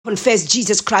confess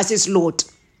Jesus Christ is Lord.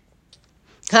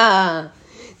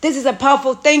 This is a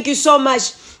powerful, thank you so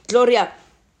much, Gloria.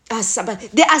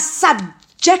 They are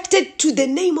subjected to the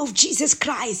name of Jesus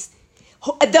Christ.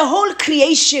 The whole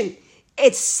creation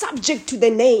is subject to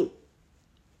the name.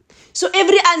 So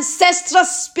every ancestral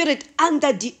spirit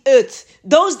under the earth,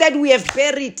 those that we have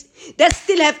buried, that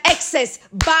still have access,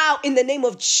 bow in the name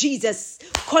of Jesus.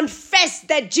 Confess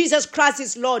that Jesus Christ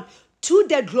is Lord to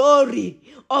the glory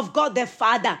of God the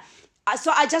Father.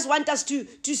 So I just want us to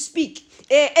speak.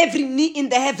 Every knee in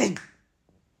the heaven,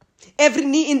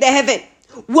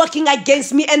 working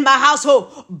against me and my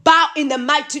household, bow in the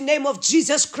mighty name of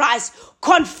Jesus Christ.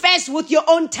 Confess with your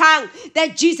own tongue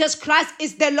that Jesus Christ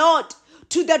is the Lord,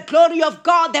 to the glory of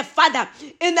God the Father,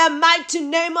 in the mighty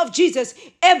name of Jesus.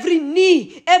 Every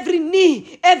knee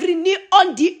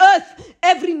on the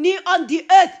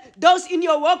earth, those in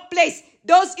your workplace,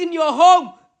 those in your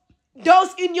home,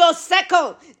 those in your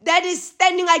circle that is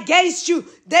standing against you,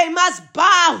 they must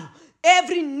bow.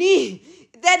 Every knee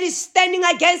that is standing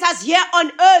against us here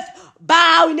on earth,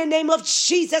 bow in the name of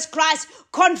Jesus Christ.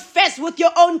 Confess with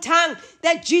your own tongue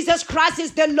that Jesus Christ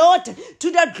is the Lord,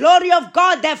 to the glory of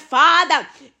God the Father.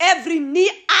 Every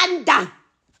knee under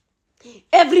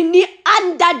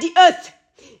the earth,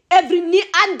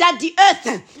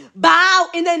 bow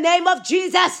in the name of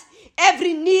Jesus.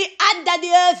 Every knee under the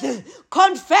earth,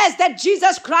 confess that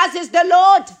Jesus Christ is the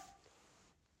Lord.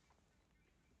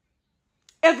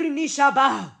 Every knee shall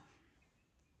bow,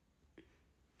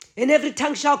 and every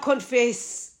tongue shall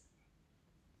confess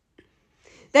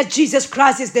that Jesus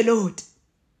Christ is the Lord.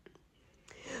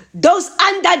 Those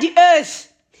under the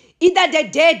earth, either the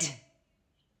dead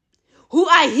who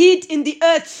are hid in the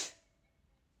earth,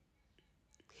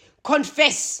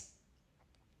 confess.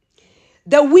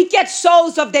 The wicked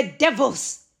souls of the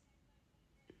devils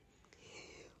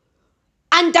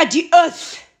under the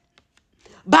earth,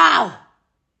 bow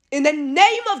in the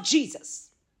name of Jesus.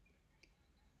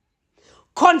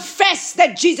 Confess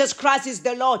that Jesus Christ is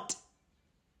the Lord.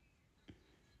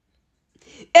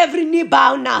 Every knee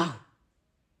bow now.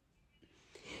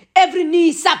 Every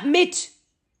knee submit.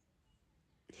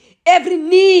 Every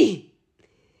knee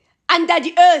under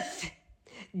the earth,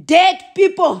 dead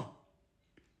people,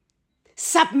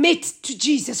 submit to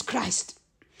Jesus Christ.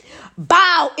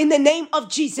 Bow in the name of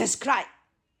Jesus Christ.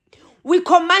 We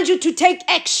command you to take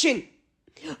action.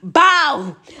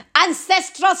 Bow,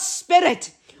 ancestral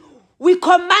spirit. We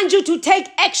command you to take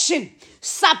action.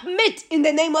 Submit in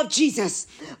the name of Jesus.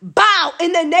 Bow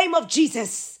in the name of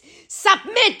Jesus.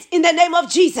 Submit in the name of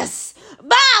Jesus.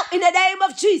 Bow in the name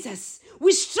of Jesus.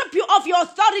 We strip you of your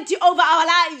authority over our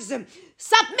lives.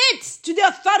 Submit to the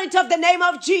authority of the name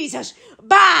of Jesus.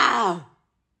 Bow.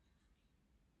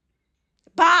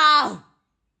 Bow.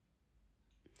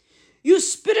 You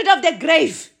spirit of the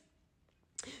grave,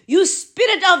 you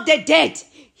spirit of the dead,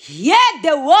 hear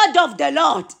the word of the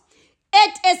Lord.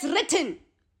 It is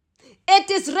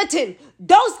written,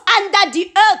 those under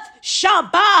the earth shall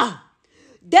bow.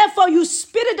 Therefore, you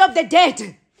spirit of the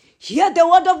dead, hear the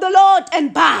word of the Lord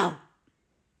and bow.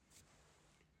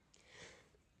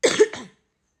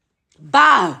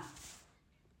 Bow.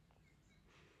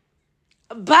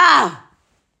 Bow.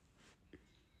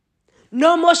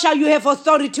 No more shall you have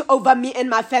authority over me and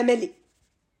my family.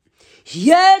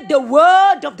 Hear the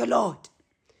word of the Lord.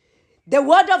 The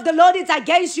word of the Lord is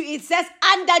against you. It says,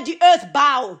 under the earth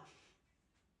bow.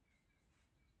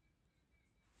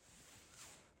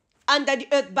 Under the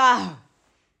earth bow.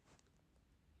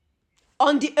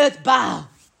 On the earth bow.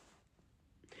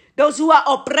 Those who are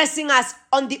oppressing us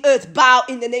on the earth bow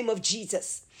in the name of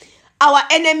Jesus. Our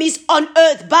enemies on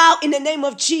earth bow in the name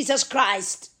of Jesus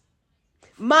Christ.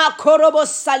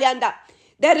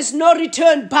 There is no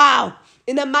return, bow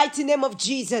in the mighty name of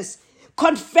Jesus.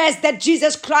 Confess that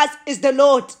Jesus Christ is the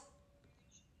Lord.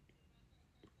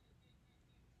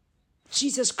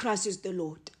 Jesus Christ is the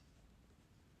Lord.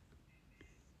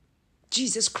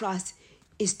 Jesus Christ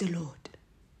is the Lord.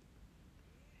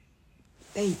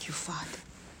 Thank you, Father.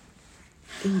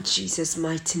 In Jesus'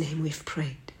 mighty name we've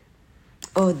prayed.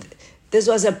 Oh, this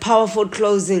was a powerful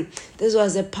closing. This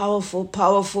was a powerful.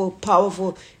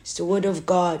 It's the word of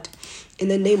God. In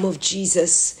the name of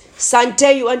Jesus.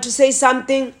 Sante, you want to say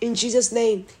something in Jesus'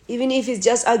 name? Even if it's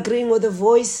just agreeing with the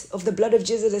voice of the blood of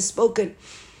Jesus has spoken.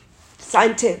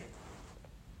 Sante.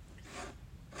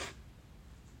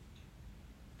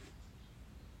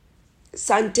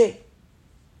 Sante.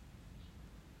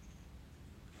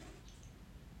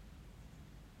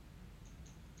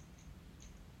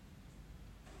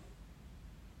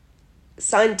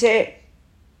 Sante.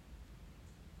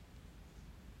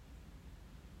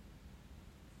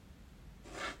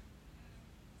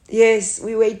 Yes,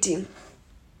 we're waiting.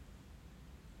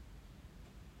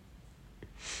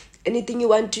 Anything you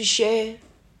want to share?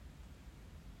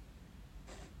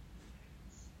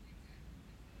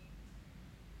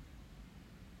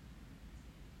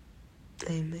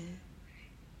 Amen.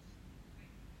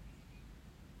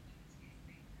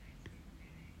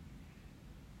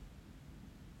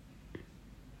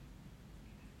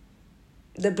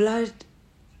 The blood.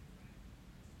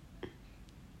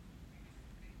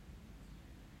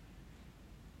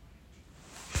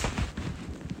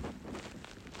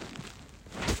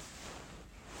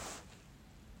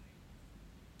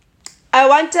 I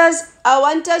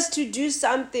want us to do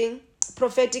something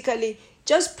prophetically.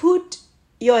 Just put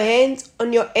your hands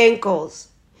on your ankles.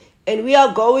 And we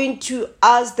are going to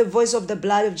ask the voice of the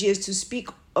blood of Jesus to speak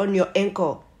on your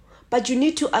ankle. But you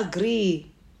need to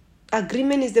agree.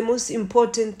 Agreement is the most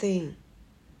important thing.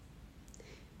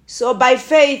 So by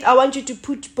faith, I want you to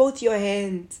put both your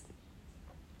hands.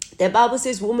 The Bible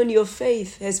says, woman, your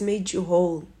faith has made you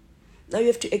whole. Now you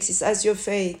have to exercise your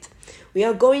faith. We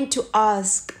are going to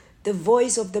ask the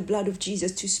voice of the blood of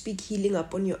Jesus to speak healing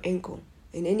upon your ankle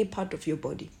and any part of your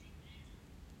body.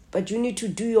 But you need to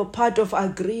do your part of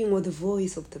agreeing with the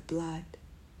voice of the blood.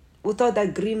 Without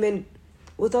agreement,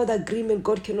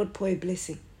 God cannot pour a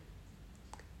blessing.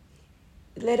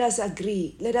 Let us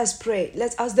agree. Let us pray.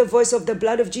 Let's ask the voice of the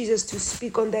blood of Jesus to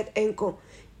speak on that ankle.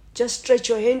 Just stretch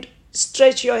your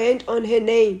hand on her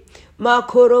name.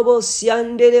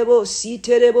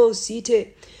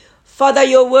 Father,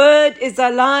 your word is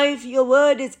alive. Your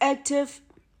word is active.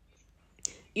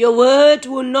 Your word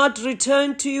will not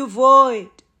return to you void.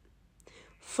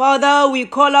 Father, we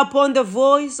call upon the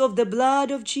voice of the blood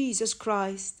of Jesus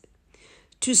Christ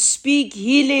to speak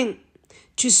healing,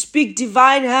 to speak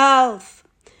divine health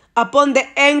upon the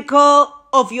ankle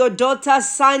of your daughter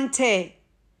Sante.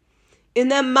 In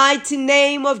the mighty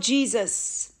name of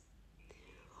Jesus,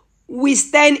 we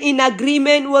stand in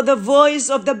agreement with the voice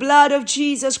of the blood of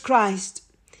Jesus Christ.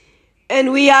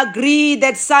 And we agree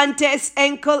that Sante's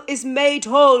ankle is made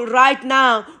whole right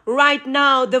now. Right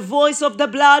now, the voice of the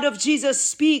blood of Jesus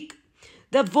speak.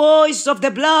 The voice of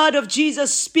the blood of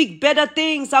Jesus speak better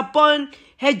things upon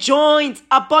her joints,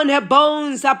 upon her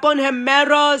bones, upon her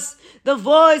marrows. The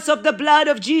voice of the blood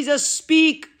of Jesus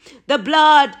speak. The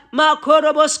blood,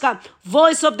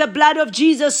 voice of the blood of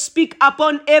Jesus speak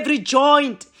upon every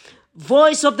joint.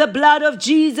 Voice of the blood of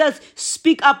Jesus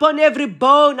speak upon every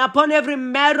bone, upon every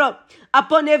marrow,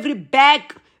 upon every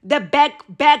back, the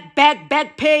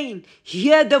back pain.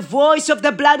 Hear the voice of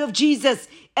the blood of Jesus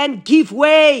and give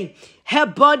way. Her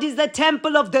body is the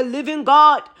temple of the living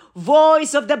God.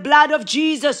 Voice of the blood of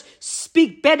Jesus,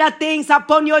 speak better things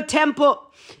upon your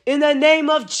temple. In the name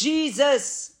of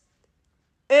Jesus.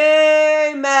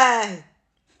 Amen.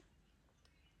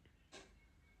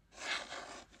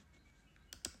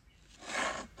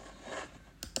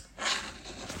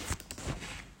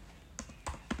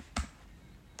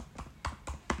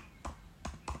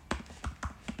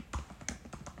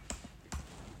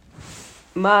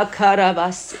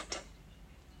 Makarabasit.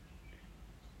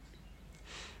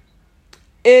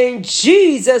 In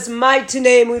Jesus' mighty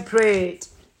name we prayed.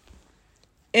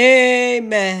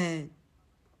 Amen.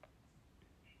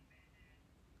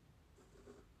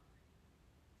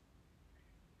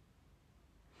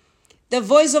 The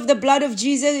voice of the blood of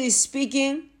Jesus is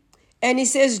speaking, and he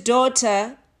says,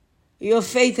 daughter, your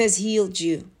faith has healed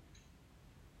you.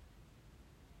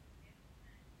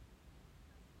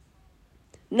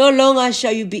 No longer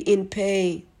shall you be in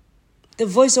pain. The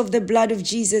voice of the blood of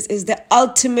Jesus is the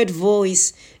ultimate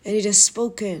voice, and it has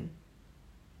spoken.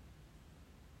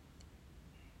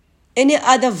 Any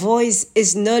other voice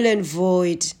is null and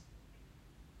void.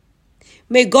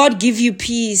 May God give you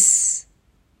peace.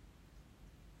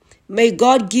 May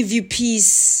God give you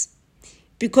peace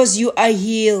because you are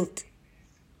healed.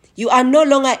 You are no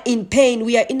longer in pain.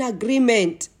 We are in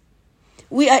agreement.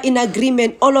 We are in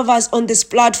agreement, all of us on this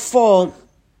platform.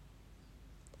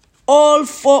 All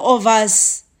four of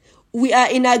us, we are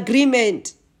in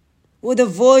agreement with the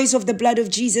voice of the blood of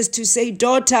Jesus to say,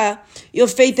 daughter, your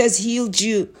faith has healed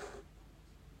you.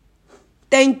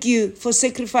 Thank you for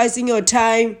sacrificing your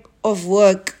time of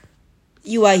work.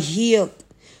 You are healed.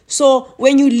 So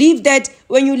when you leave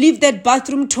that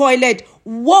bathroom toilet,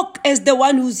 walk as the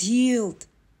one who's healed.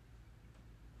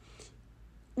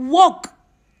 Walk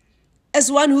as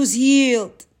one who's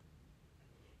healed.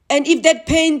 And if that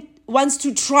pain wants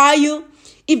to try you,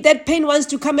 if that pain wants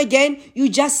to come again, you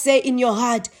just say in your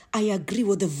heart, I agree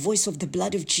with the voice of the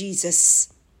blood of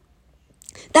Jesus.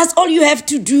 That's all you have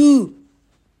to do.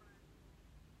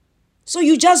 So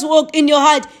you just walk in your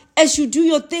heart as you do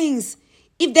your things.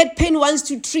 If that pain wants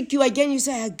to trick you again, you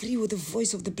say, I agree with the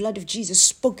voice of the blood of Jesus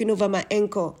spoken over my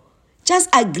ankle. Just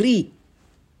agree.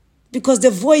 Because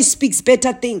the voice speaks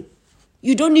better thing.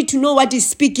 You don't need to know what is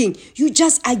speaking. You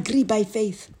just agree by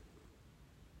faith.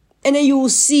 And then you will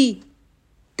see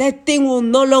that thing will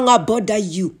no longer bother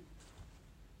you.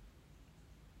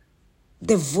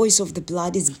 The voice of the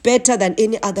blood is better than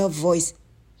any other voice.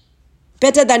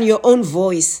 Better than your own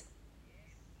voice.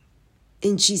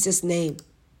 In Jesus' name.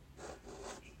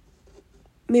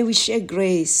 May we share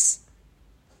grace.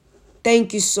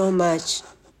 Thank you so much.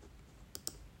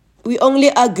 We only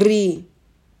agree.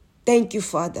 Thank you,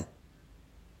 Father.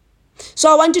 So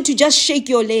I want you to just shake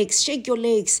your legs. Shake your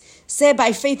legs. Say,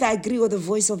 by faith, I agree with the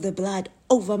voice of the blood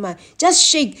over my... Just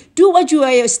shake. Do what you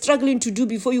are struggling to do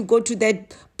before you go to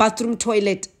that bathroom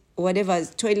toilet, or whatever,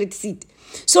 toilet seat.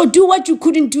 So do what you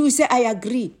couldn't do. Say, I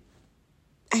agree.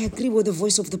 I agree with the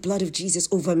voice of the blood of Jesus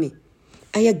over me.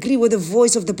 I agree with the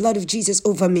voice of the blood of Jesus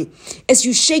over me. As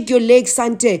you shake your legs,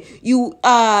 Sante,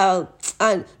 no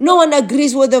one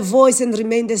agrees with the voice and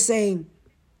remain the same.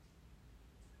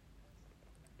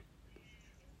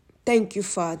 Thank you,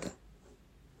 Father.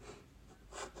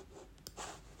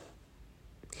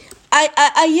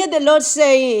 I hear the Lord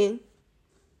saying,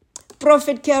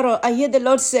 Prophet Carol, I hear the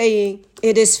Lord saying,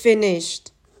 it is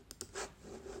finished.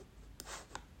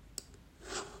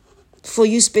 For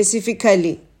you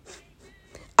specifically.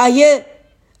 I hear,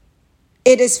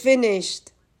 it is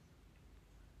finished.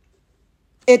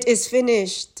 It is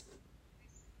finished.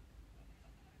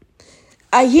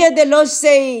 I hear the Lord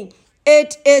saying,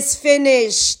 it is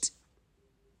finished.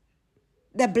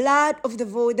 The blood of the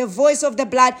voice of the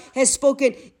blood has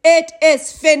spoken. It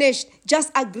is finished.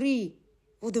 Just agree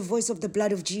with the voice of the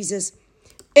blood of Jesus.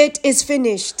 It is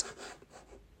finished.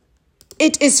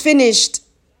 It is finished.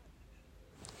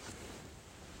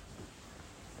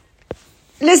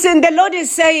 Listen, the Lord is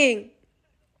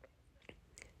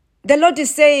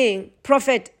saying,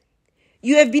 Prophet,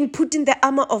 you have been put in the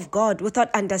armor of God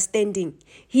without understanding.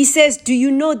 He says, do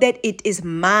you know that it is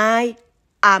my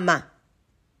armor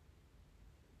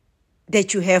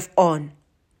that you have on?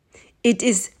 It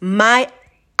is my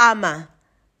armor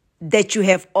that you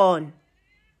have on.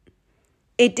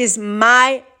 It is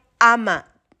my armor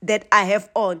that I have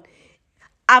on.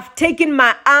 I've taken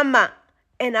my armor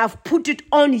and I've put it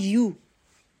on you.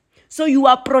 So you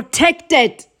are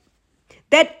protected.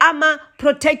 That armor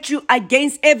protects you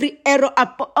against every arrow,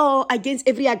 against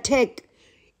every attack.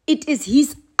 It is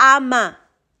his armor.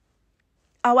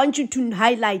 I want you to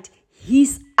highlight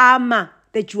his armor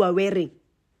that you are wearing.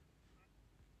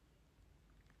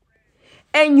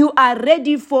 And you are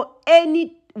ready for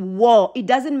any war. It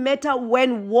doesn't matter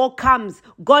when war comes.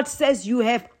 God says you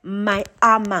have my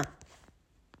armor.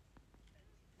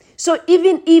 So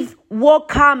even if war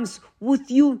comes with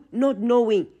you not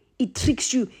knowing, it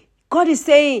tricks you. God is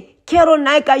saying, Kero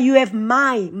Naika, you have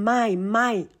my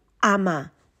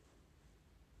armor.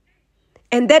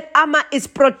 And that armor is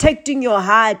protecting your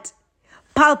heart.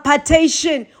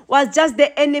 Palpitation was just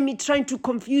the enemy trying to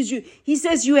confuse you. He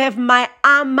says, you have my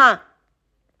armor.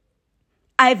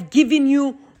 I've given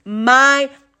you my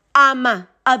armor.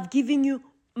 I've given you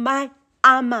my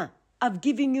armor. I've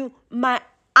given you my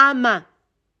armor.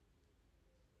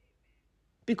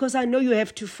 Because I know you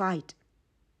have to fight.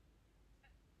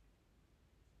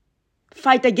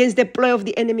 Fight against the ploy of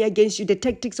the enemy against you, the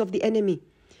tactics of the enemy.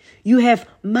 You have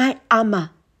my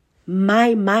armor.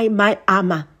 My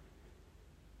armor.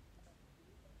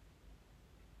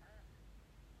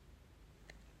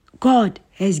 God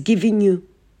has given you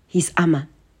his armor.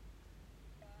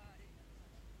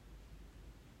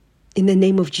 In the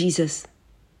name of Jesus.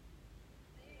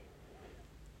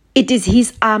 It is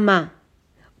his armor.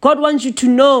 God wants you to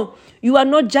know you are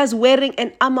not just wearing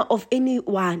an armor of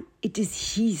anyone. It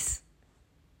is his.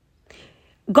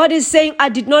 God is saying, I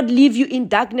did not leave you in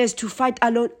darkness to fight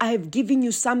alone. I have given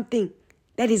you something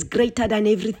that is greater than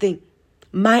everything.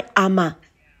 My armor.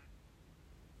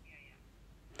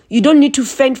 You don't need to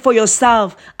fend for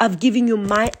yourself. I've given you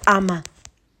my armor.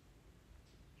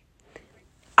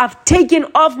 I've taken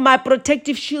off my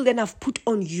protective shield and I've put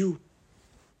on you.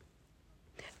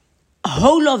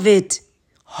 Whole of it.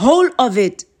 Whole of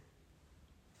it.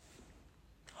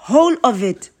 Whole of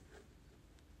it.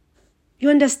 You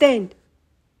understand?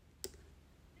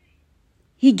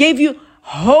 He gave you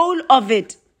whole of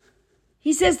it.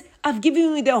 He says, I've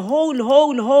given you the whole.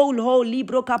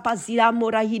 Libro kapazira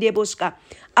morahide boska.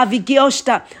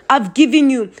 Avigiosta. I've given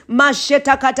you.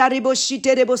 Masheta kataribo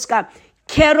shite reboska.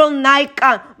 Carol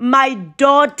Naika, my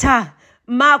daughter.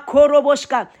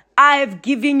 Makoroboska. I have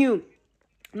given you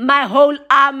my whole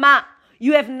armor.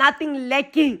 You have nothing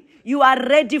lacking. You are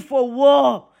ready for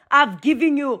war. I've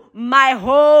given you my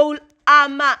whole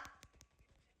armor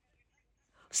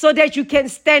so that you can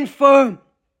stand firm.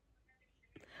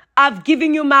 I've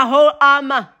given you my whole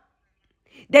armor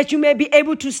that you may be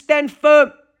able to stand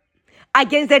firm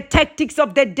against the tactics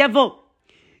of the devil.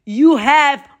 You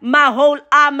have my whole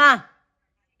armor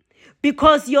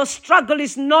because your struggle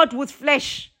is not with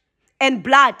flesh and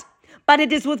blood, but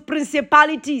it is with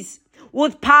principalities,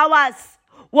 with powers,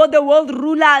 with the world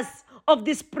rulers of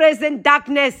this present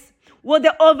darkness, with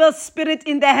the evil spirit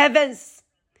in the heavens.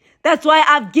 That's why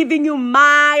I've given you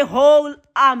my whole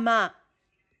armor.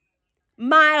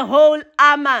 My whole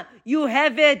armor. You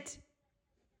have it.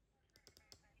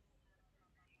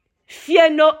 Fear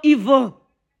no evil.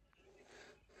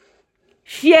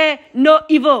 Fear no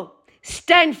evil.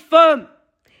 Stand firm.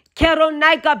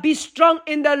 Keronaika, be strong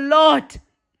in the Lord.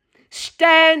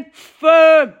 Stand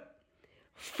firm.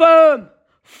 Firm.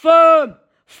 Firm.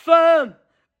 Firm.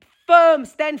 Firm.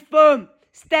 Stand firm.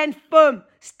 Stand firm.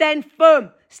 Stand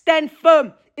firm. Stand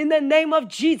firm. In the name of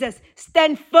Jesus.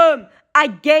 Stand firm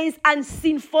against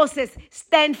unseen forces.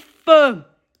 Stand firm.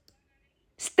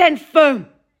 Stand firm.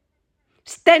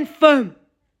 Stand firm.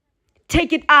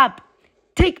 Take it up.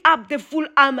 Take up the full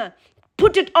armor.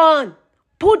 Put it on.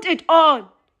 Put it on.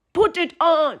 Put it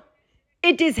on.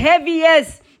 It is heavy,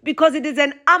 yes, because it is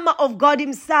an armor of God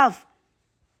himself.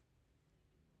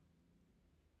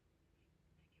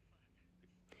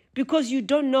 Because you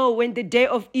don't know when the day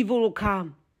of evil will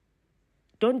come.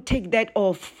 Don't take that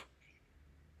off.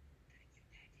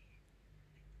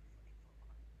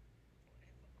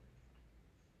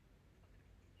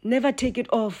 Never take it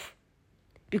off,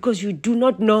 because you do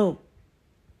not know.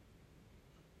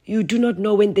 You do not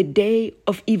know when the day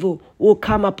of evil will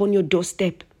come upon your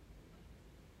doorstep.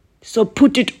 So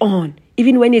put it on.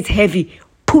 Even when it's heavy,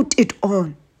 put it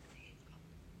on.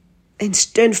 And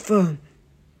stand firm.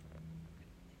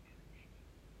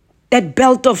 That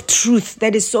belt of truth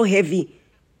that is so heavy,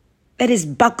 that is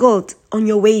buckled on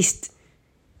your waist,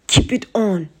 keep it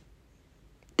on.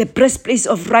 The breastplate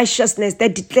of righteousness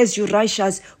that declares you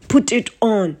righteous, put it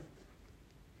on.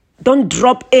 Don't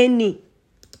drop any.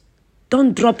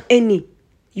 Don't drop any.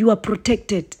 You are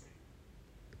protected.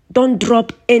 Don't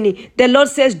drop any. The Lord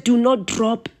says, do not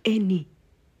drop any.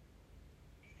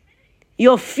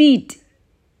 Your feet,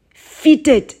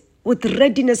 fitted with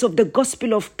readiness of the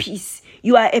gospel of peace.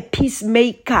 You are a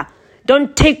peacemaker.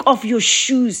 Don't take off your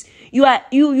shoes. You are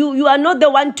not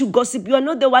the one to gossip. You are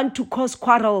not the one to cause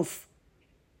quarrels.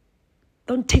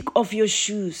 Don't take off your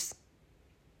shoes.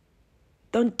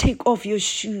 Don't take off your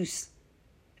shoes.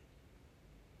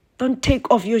 Don't take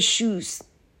off your shoes.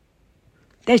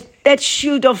 That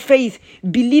shield of faith,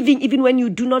 believing even when you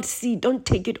do not see, don't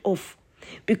take it off.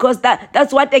 Because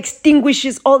that's what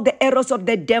extinguishes all the arrows of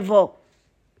the devil.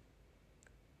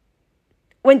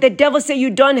 When the devil says you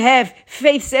don't have,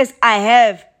 faith says I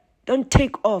have. Don't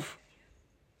take off.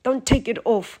 Don't take it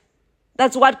off.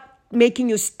 That's what making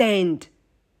you stand.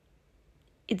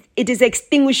 It is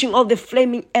extinguishing all the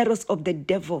flaming arrows of the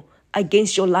devil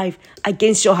against your life,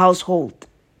 against your household.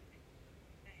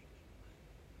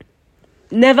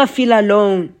 Never feel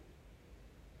alone.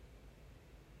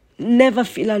 Never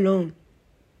feel alone.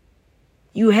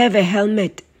 You have a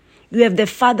helmet. You have the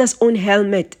Father's own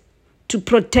helmet to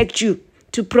protect you,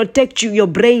 your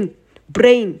brain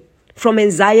from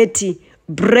anxiety,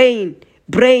 brain.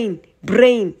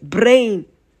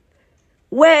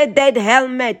 Wear that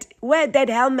helmet.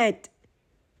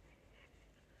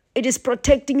 It is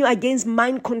protecting you against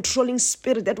mind-controlling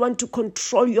spirit that want to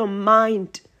control your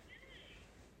mind.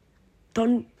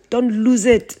 Don't lose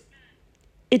it.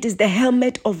 It is the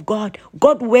helmet of God.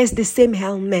 God wears the same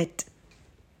helmet.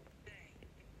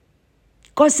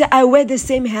 God said, I wear the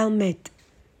same helmet.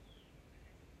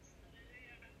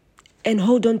 And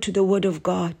hold on to the word of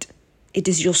God. It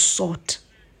is your sword.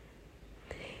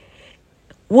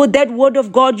 With that word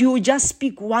of God, you will just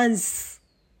speak once.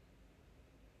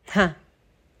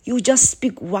 You just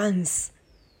speak once.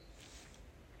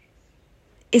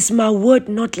 Is my word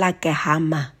not like a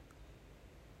hammer?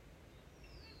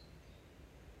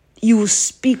 You will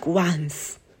speak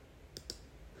once.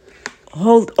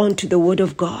 Hold on to the word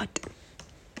of God.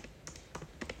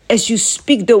 As you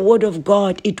speak the word of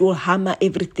God, it will hammer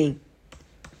everything.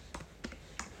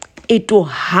 It will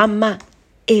hammer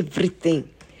everything.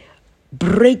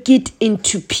 Break it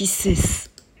into pieces.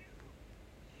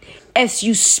 As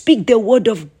you speak the word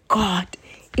of God,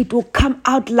 it will come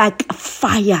out like a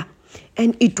fire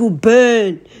and it will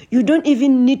burn. You don't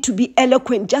even need to be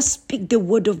eloquent. Just speak the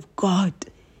word of God.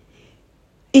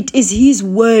 It is his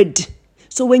word.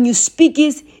 So when you speak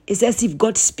it, it's as if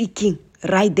God's speaking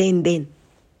right there and then.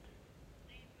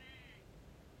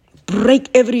 break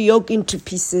every yoke into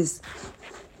pieces.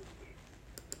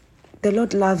 The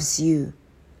Lord loves you.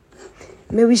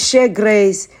 May we share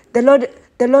grace. The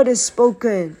Lord has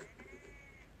spoken.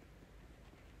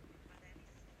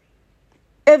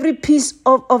 Every piece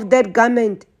of that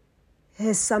garment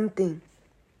has something.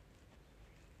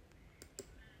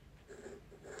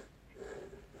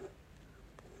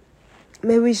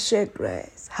 May we share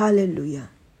grace. Hallelujah.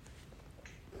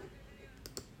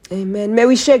 Amen. May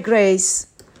we share grace.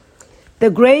 The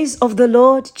grace of the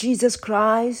Lord Jesus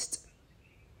Christ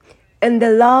and the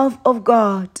love of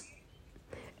God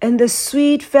and the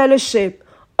sweet fellowship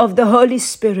of the Holy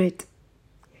Spirit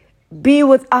be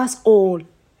with us all.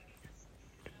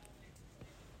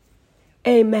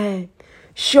 Amen.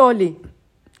 Surely,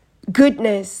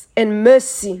 goodness and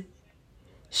mercy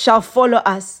shall follow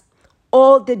us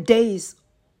all the days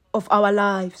of our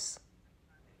lives,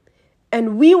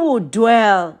 and we will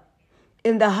dwell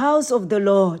in the house of the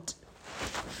Lord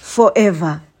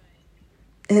forever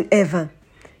and ever.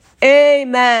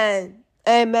 Amen.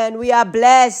 Amen. We are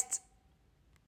blessed.